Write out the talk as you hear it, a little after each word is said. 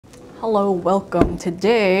Hello, welcome.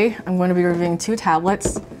 Today I'm going to be reviewing two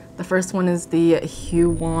tablets. The first one is the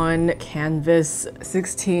Huion Kamvas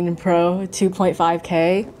 16 Pro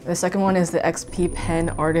 2.5K. The second one is the XP Pen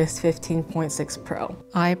Artist 15.6 Pro.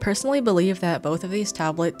 I personally believe that both of these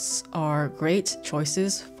tablets are great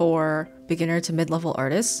choices for beginner to mid-level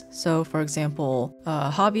artists. So for example,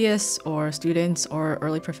 hobbyists or students or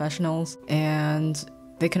early professionals, and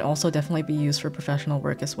they can also definitely be used for professional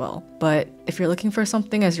work as well. But if you're looking for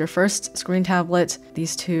something as your first screen tablet,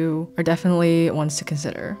 these two are definitely ones to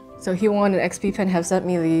consider. So Huion and XP Pen have sent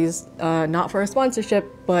me these, not for a sponsorship,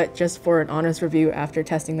 but just for an honest review after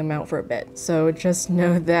testing them out for a bit. So just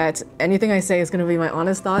know that anything I say is going to be my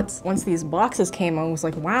honest thoughts. Once these boxes came, I was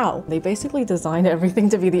like, wow, they basically designed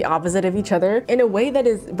everything to be the opposite of each other in a way that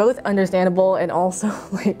is both understandable and also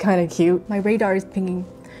like kind of cute. My radar is pinging.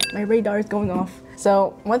 My radar is going off.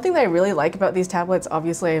 So one thing that I really like about these tablets,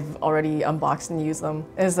 obviously I've already unboxed and used them,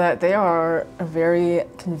 is that they are a very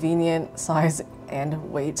convenient size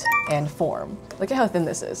and weight and form. Look at how thin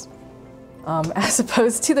this is. As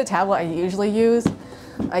opposed to the tablet I usually use the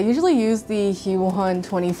Huion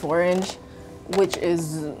 24-inch, which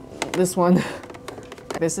is this one.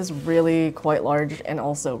 This is really quite large and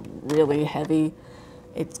also really heavy.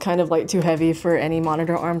 It's kind of like too heavy for any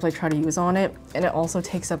monitor arms I try to use on it, and it also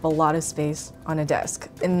takes up a lot of space on a desk.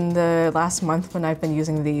 In the last month when I've been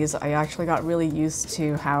using these, I actually got really used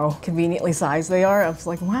to how conveniently sized they are. I was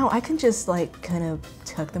like, wow, I can just like kind of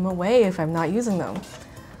tuck them away if I'm not using them.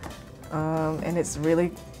 And it's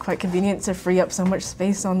really quite convenient to free up so much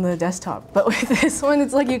space on the desktop. But with this one,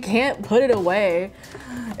 it's like you can't put it away.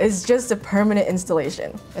 It's just a permanent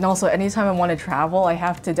installation. And also anytime I want to travel, I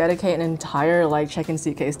have to dedicate an entire like check-in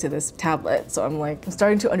suitcase to this tablet. So I'm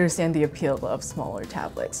starting to understand the appeal of smaller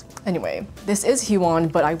tablets. Anyway, this is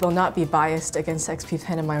Huion, but I will not be biased against XP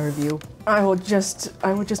Pen in my review. I will just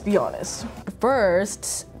be honest.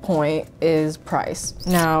 First point is price.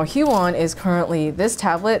 Now Huion is currently, this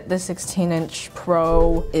tablet, the 16-inch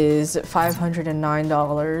Pro is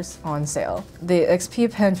 $509 on sale. The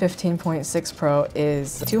XP Pen 15.6 Pro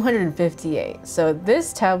is $258. So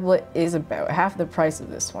this tablet is about half the price of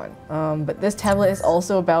this one. But this tablet is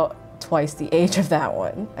also about twice the age of that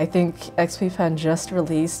one. I think XP Pen just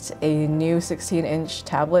released a new 16-inch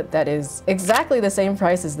tablet that is exactly the same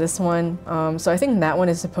price as this one. So I think that one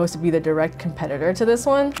is supposed to be the direct competitor to this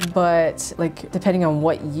one, but like depending on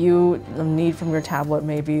what you need from your tablet,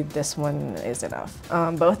 maybe this one is enough.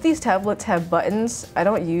 Both these tablets have buttons. I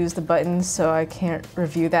don't use the buttons, so I can't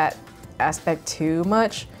review that aspect too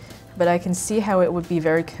much. But I can see how it would be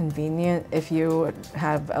very convenient if you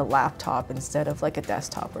have a laptop instead of like a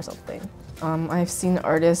desktop or something. I've seen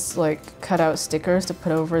artists like cut out stickers to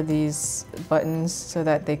put over these buttons so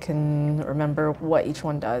that they can remember what each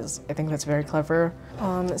one does. I think that's very clever.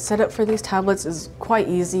 Setup for these tablets is quite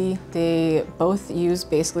easy. They both use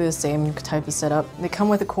basically the same type of setup. They come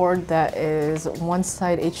with a cord that is one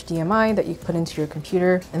side HDMI that you put into your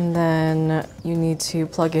computer, and then you need to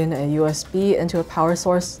plug in a USB into a power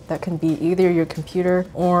source that can be either your computer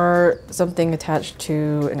or something attached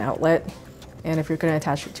to an outlet. And if you're going to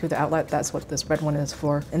attach it to the outlet, that's what this red one is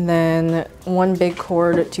for. And then one big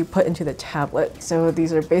cord to put into the tablet. So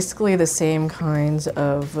these are basically the same kinds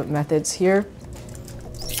of methods here.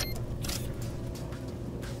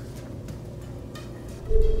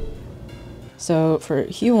 So for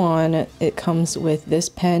Huion, it comes with this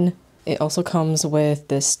pen. It also comes with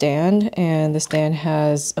this stand, and the stand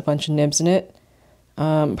has a bunch of nibs in it.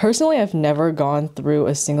 Personally, I've never gone through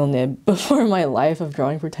a single nib before in my life of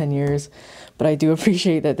drawing for 10 years, but I do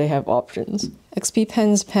appreciate that they have options. XP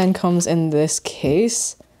Pen's pen comes in this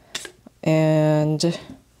case, and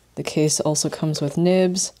the case also comes with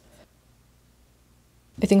nibs.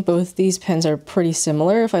 I think both these pens are pretty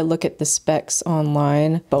similar. If I look at the specs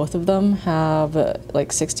online, both of them have like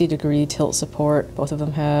 60-degree tilt support. Both of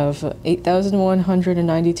them have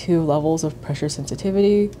 8,192 levels of pressure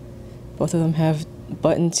sensitivity. Both of them have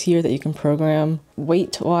buttons here that you can program.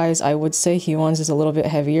 Weight-wise, I would say Huion's is a little bit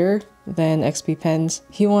heavier than XP Pen's.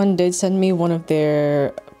 Huion did send me one of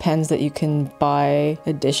their pens that you can buy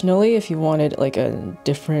additionally if you wanted like a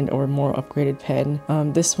different or more upgraded pen.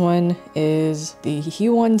 This one is the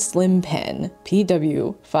Huion Slim Pen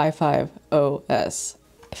PW550S.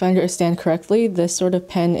 If I understand correctly, this sort of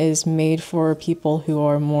pen is made for people who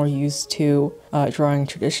are more used to drawing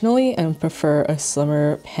traditionally and prefer a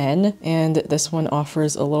slimmer pen, and this one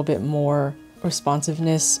offers a little bit more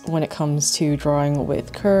responsiveness when it comes to drawing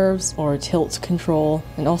with curves or tilt control.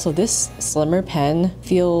 And also this slimmer pen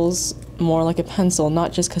feels more like a pencil,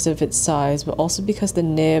 not just because of its size, but also because the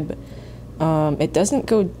nib it doesn't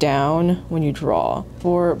go down when you draw.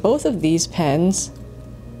 For both of these pens,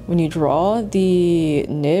 when you draw, the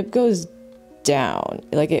nib goes down,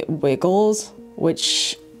 like it wiggles,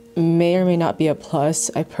 which may or may not be a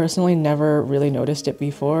plus. I personally never really noticed it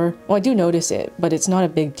before. Well, I do notice it, but it's not a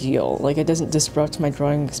big deal. Like, it doesn't disrupt my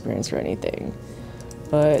drawing experience or anything.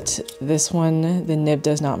 But this one, the nib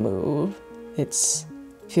does not move. It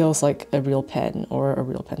feels like a real pen or a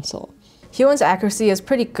real pencil. Huion's accuracy is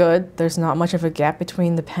pretty good. There's not much of a gap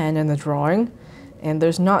between the pen and the drawing, and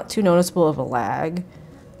there's not too noticeable of a lag.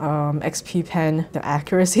 XP pen, the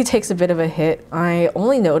accuracy takes a bit of a hit. I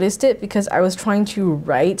only noticed it because I was trying to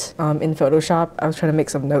write in Photoshop. I was trying to make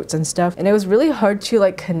some notes and stuff, and it was really hard to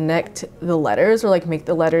like connect the letters or like make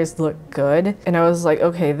the letters look good. And I was like,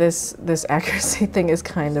 okay, this accuracy thing is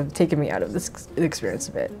kind of taking me out of this experience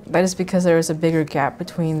a bit. That is because there was a bigger gap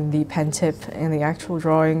between the pen tip and the actual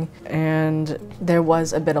drawing, and there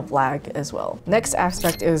was a bit of lag as well. Next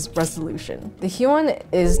aspect is resolution. The Huion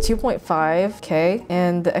is 2.5K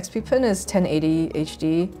and the XP pen is 1080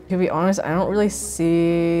 HD. To be honest, I don't really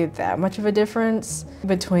see that much of a difference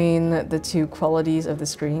between the two qualities of the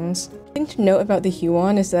screens. The thing to note about the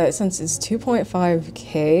Huion is that since it's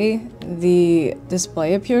 2.5K, the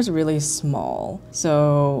display appears really small.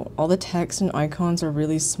 So all the text and icons are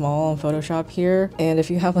really small in Photoshop here. And if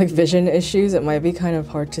you have like vision issues, it might be kind of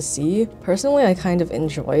hard to see. Personally, I kind of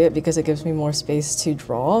enjoy it because it gives me more space to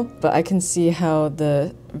draw, but I can see how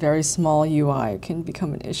the very small UI can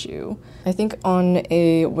become an issue. I think on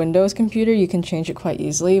a Windows computer, you can change it quite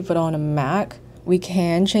easily, but on a Mac, we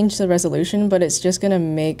can change the resolution, but it's just gonna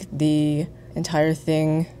make the entire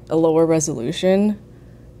thing a lower resolution.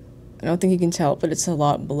 I don't think you can tell, but it's a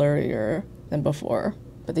lot blurrier than before.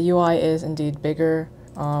 But the UI is indeed bigger.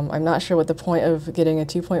 I'm not sure what the point of getting a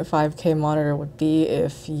 2.5K monitor would be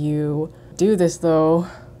if you do this though.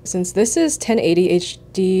 Since this is 1080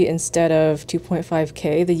 HD instead of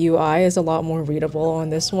 2.5K, the UI is a lot more readable on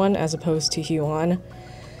this one as opposed to Huion.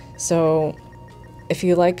 So if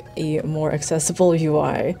you like a more accessible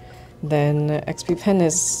UI, then XP Pen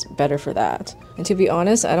is better for that. And to be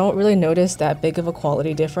honest, I don't really notice that big of a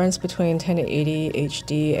quality difference between 1080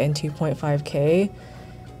 HD and 2.5K.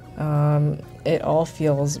 It all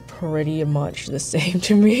feels pretty much the same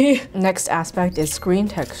to me. Next aspect is screen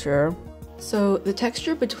texture. So the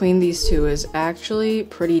texture between these two is actually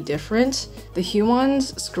pretty different. The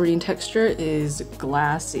Huion's screen texture is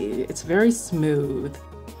glassy. It's very smooth.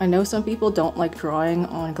 I know some people don't like drawing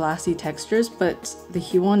on glassy textures, but the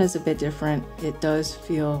Huion is a bit different. It does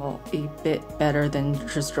feel a bit better than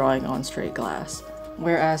just drawing on straight glass.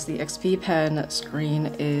 Whereas the XP Pen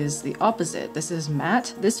screen is the opposite. This is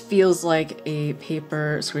matte. This feels like a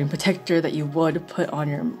paper screen protector that you would put on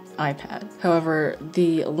your iPad. However,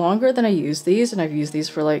 the longer that I use these, and I've used these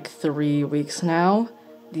for like 3 weeks now,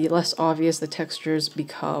 the less obvious the textures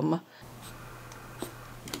become.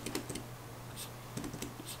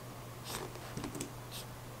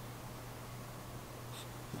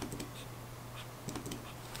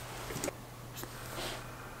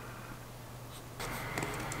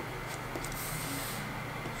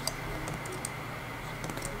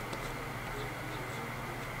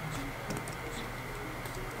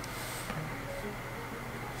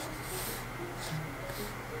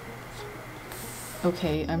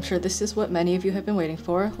 Okay, I'm sure this is what many of you have been waiting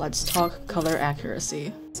for. Let's talk color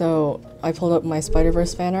accuracy. So I pulled up my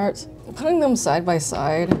Spider-Verse fan art. Putting them side by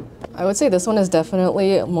side, I would say this one is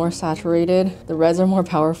definitely more saturated. The reds are more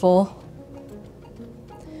powerful.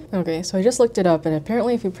 Okay, so I just looked it up, and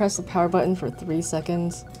apparently if you press the power button for 3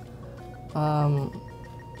 seconds, a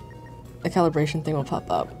calibration thing will pop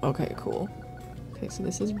up. Okay, cool. Okay, so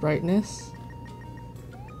this is brightness.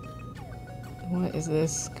 What is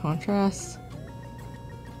this? Contrast?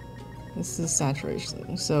 This is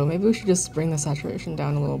saturation. So maybe we should just bring the saturation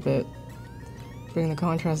down a little bit. Bring the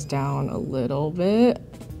contrast down a little bit.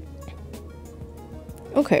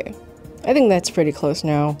 Okay, I think that's pretty close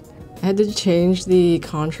now. I had to change the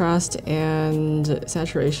contrast and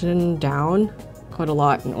saturation down quite a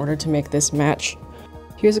lot in order to make this match.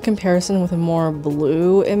 Here's a comparison with a more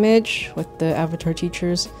blue image with the Avatar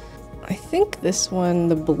teachers. I think this one,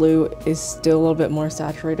 the blue, is still a little bit more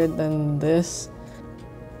saturated than this.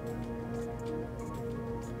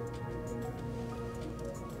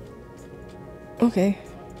 Okay,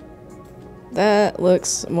 that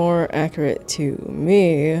looks more accurate to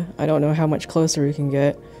me. I don't know how much closer we can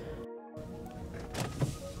get.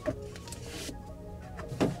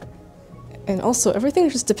 And also, everything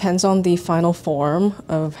just depends on the final form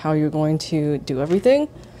of how you're going to do everything.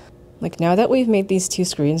 Like, now that we've made these two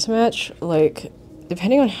screens match, like,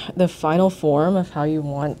 depending on the final form of how you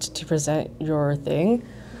want to present your thing,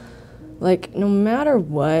 like no matter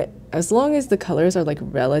what, as long as the colors are like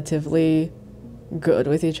relatively good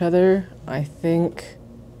with each other, I think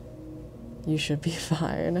you should be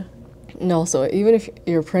fine. And also, even if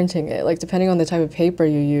you're printing it, like depending on the type of paper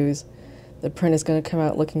you use, the print is going to come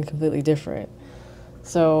out looking completely different.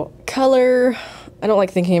 So color, I don't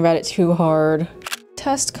like thinking about it too hard.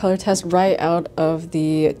 Color test right out of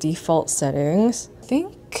the default settings. I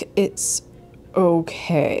think it's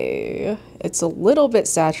okay. It's a little bit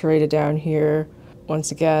saturated down here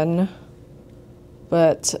once again,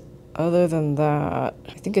 but other than that,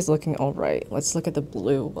 I think it's looking all right. Let's look at the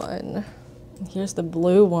blue one. Here's the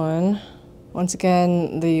blue one. Once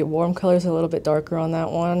again, the warm color is a little bit darker on that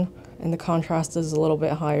one, and the contrast is a little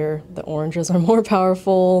bit higher. The oranges are more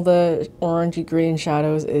powerful. The orangey green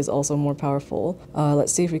shadows is also more powerful.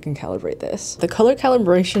 Let's see if we can calibrate this. The color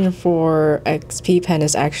calibration for XP Pen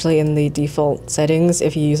is actually in the default settings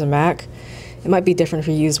if you use a Mac. It might be different if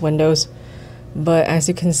you use Windows. But as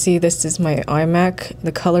you can see, this is my iMac.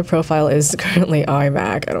 The color profile is currently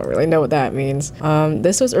iMac. I don't really know what that means.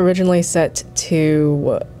 This was originally set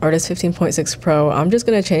to Artist 15.6 Pro. I'm just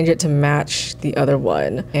gonna change it to match the other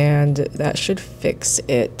one, and that should fix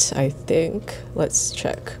it, I think. Let's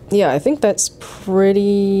check. Yeah, I think that's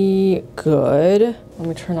pretty good. Let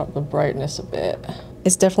me turn up the brightness a bit.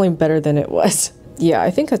 It's definitely better than it was. Yeah,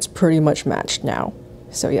 I think that's pretty much matched now.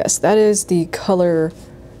 So yes, that is the color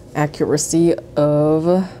accuracy of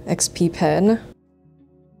XP Pen.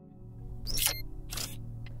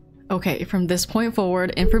 Okay, from this point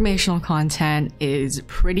forward, informational content is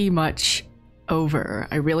pretty much over.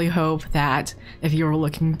 I really hope that if you're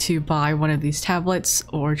looking to buy one of these tablets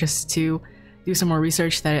or just to do some more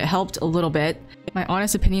research, that it helped a little bit. My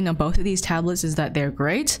honest opinion on both of these tablets is that they're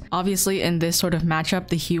great. Obviously, in this sort of matchup,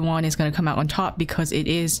 the Huion is going to come out on top because it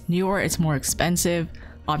is newer, it's more expensive.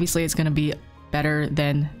 Obviously, it's going to be better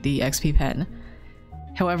than the XP Pen.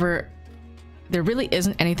 However, there really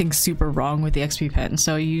isn't anything super wrong with the XP Pen,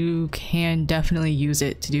 so you can definitely use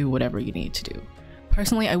it to do whatever you need to do.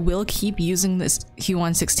 Personally, I will keep using this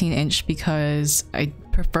Huion 16-inch because I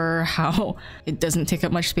prefer how it doesn't take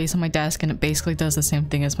up much space on my desk and it basically does the same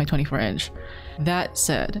thing as my 24-inch. That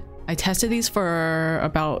said, I tested these for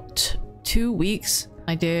about 2 weeks.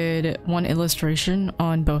 I did one illustration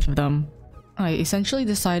on both of them. I essentially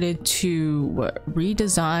decided to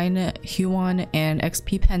redesign Huion and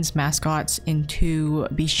XP Pen's mascots into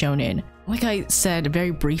be shonen. Like I said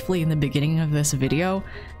very briefly in the beginning of this video,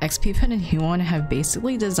 XP Pen and Huion have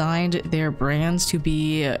basically designed their brands to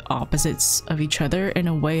be opposites of each other in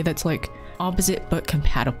a way that's like opposite but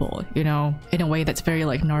compatible, you know, in a way that's very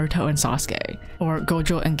like Naruto and Sasuke, or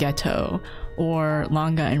Gojo and Geto, or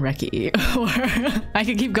Manga and Reki, or I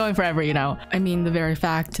could keep going forever, you know. I mean, the very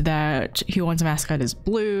fact that Huion's mascot is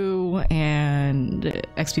blue and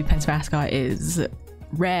XP Pen's mascot is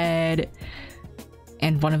red,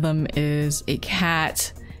 and one of them is a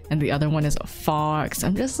cat and the other one is a fox.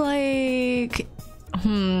 I'm just like,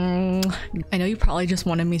 I know you probably just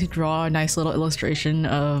wanted me to draw a nice little illustration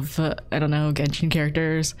of, I don't know, Genshin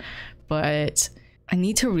characters, but I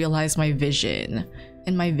need to realize my vision.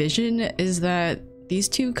 And my vision is that these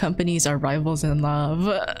two companies are rivals in love.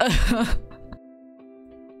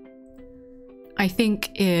 I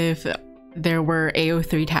think if there were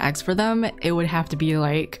AO3 tags for them, it would have to be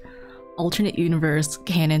like alternate universe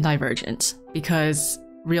canon divergent, because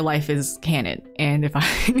real life is canon, and if I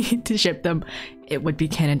need to ship them, it would be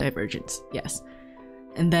canon divergence, yes.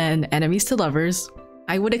 And then enemies to lovers.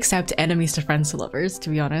 I would accept enemies to friends to lovers, to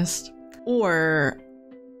be honest. Or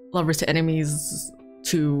lovers to enemies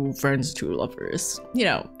to friends to lovers. You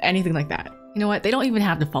know, anything like that. You know what? They don't even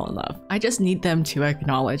have to fall in love. I just need them to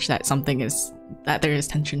acknowledge that that there is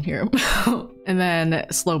tension here. And then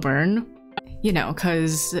slow burn. You know,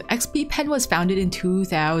 because XP Pen was founded in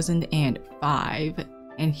 2005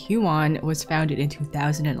 and Huion was founded in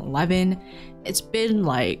 2011. It's been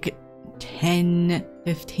like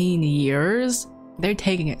 10-15 years. They're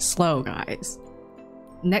taking it slow, guys.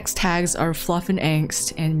 Next tags are Fluff and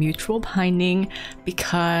Angst and Mutual Pining,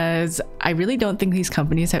 because I really don't think these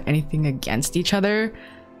companies have anything against each other.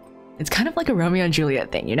 It's kind of like a Romeo and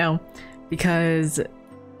Juliet thing, you know? Because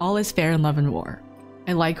all is fair in love and war.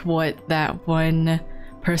 I like what that one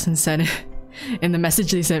person said in the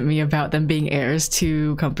message they sent me about them being heirs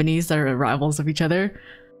to companies that are rivals of each other.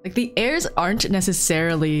 Like, the heirs aren't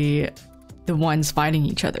necessarily the ones fighting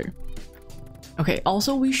each other. Okay,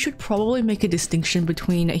 also we should probably make a distinction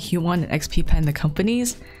between Huion and XP Pen, the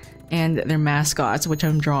companies, and their mascots, which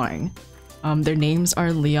I'm drawing. Their names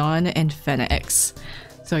are Leon and Phoenix.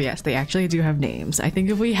 So yes, they actually do have names. I think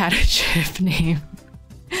if we had a chip name,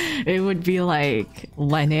 it would be like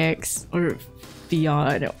Lennox or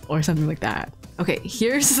Huion or something like that. Okay,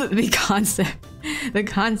 here's the concept. The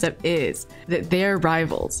concept is that they're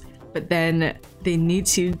rivals, but then they need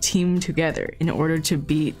to team together in order to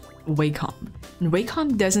beat Wacom. And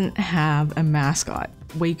Wacom doesn't have a mascot.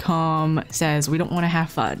 Wacom says, we don't want to have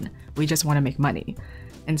fun, we just want to make money.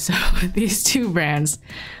 And so these two brands,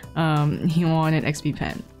 Huion and XP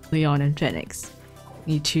Pen, Leon and Phoenix,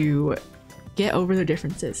 need to get over their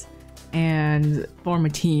differences and form a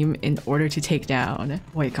team in order to take down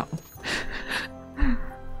Wacom.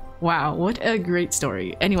 Wow, what a great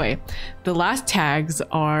story. Anyway, the last tags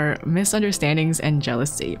are misunderstandings and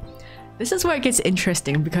jealousy. This is where it gets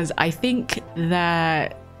interesting because I think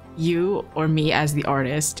that you or me as the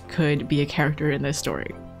artist could be a character in this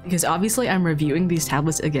story. Because obviously I'm reviewing these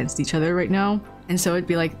tablets against each other right now, and so it'd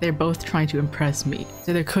be like they're both trying to impress me.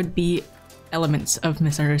 So there could be elements of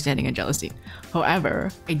misunderstanding and jealousy. However,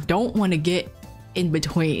 I don't want to get in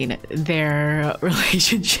between their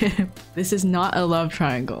relationship. This is not a love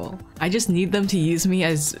triangle. I just need them to use me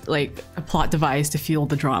as like a plot device to fuel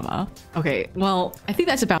the drama. Okay, well, I think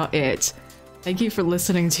that's about it. Thank you for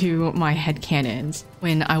listening to my headcanons.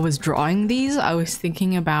 When I was drawing these, I was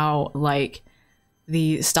thinking about like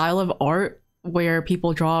the style of art where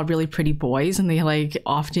people draw really pretty boys and they like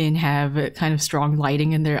often have kind of strong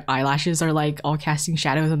lighting and their eyelashes are like all casting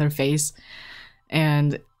shadows on their face.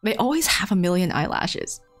 And they always have a million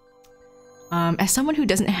eyelashes. As someone who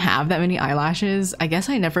doesn't have that many eyelashes, I guess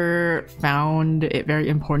I never found it very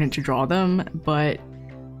important to draw them, but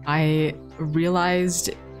I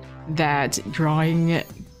realized that drawing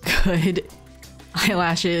good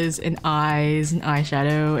eyelashes and eyes and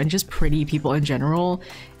eyeshadow and just pretty people in general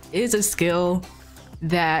is a skill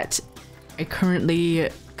that I currently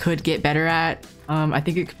could get better at. I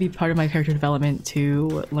think it could be part of my character development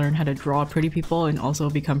to learn how to draw pretty people and also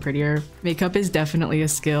become prettier. Makeup is definitely a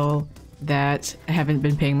skill that I haven't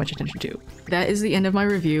been paying much attention to. That is the end of my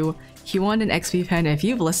review. Huion and XP Pen, if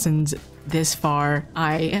you've listened this far,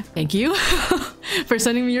 I thank you for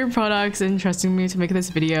sending me your products and trusting me to make this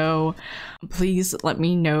video. Please let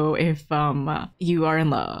me know if you are in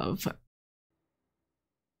love.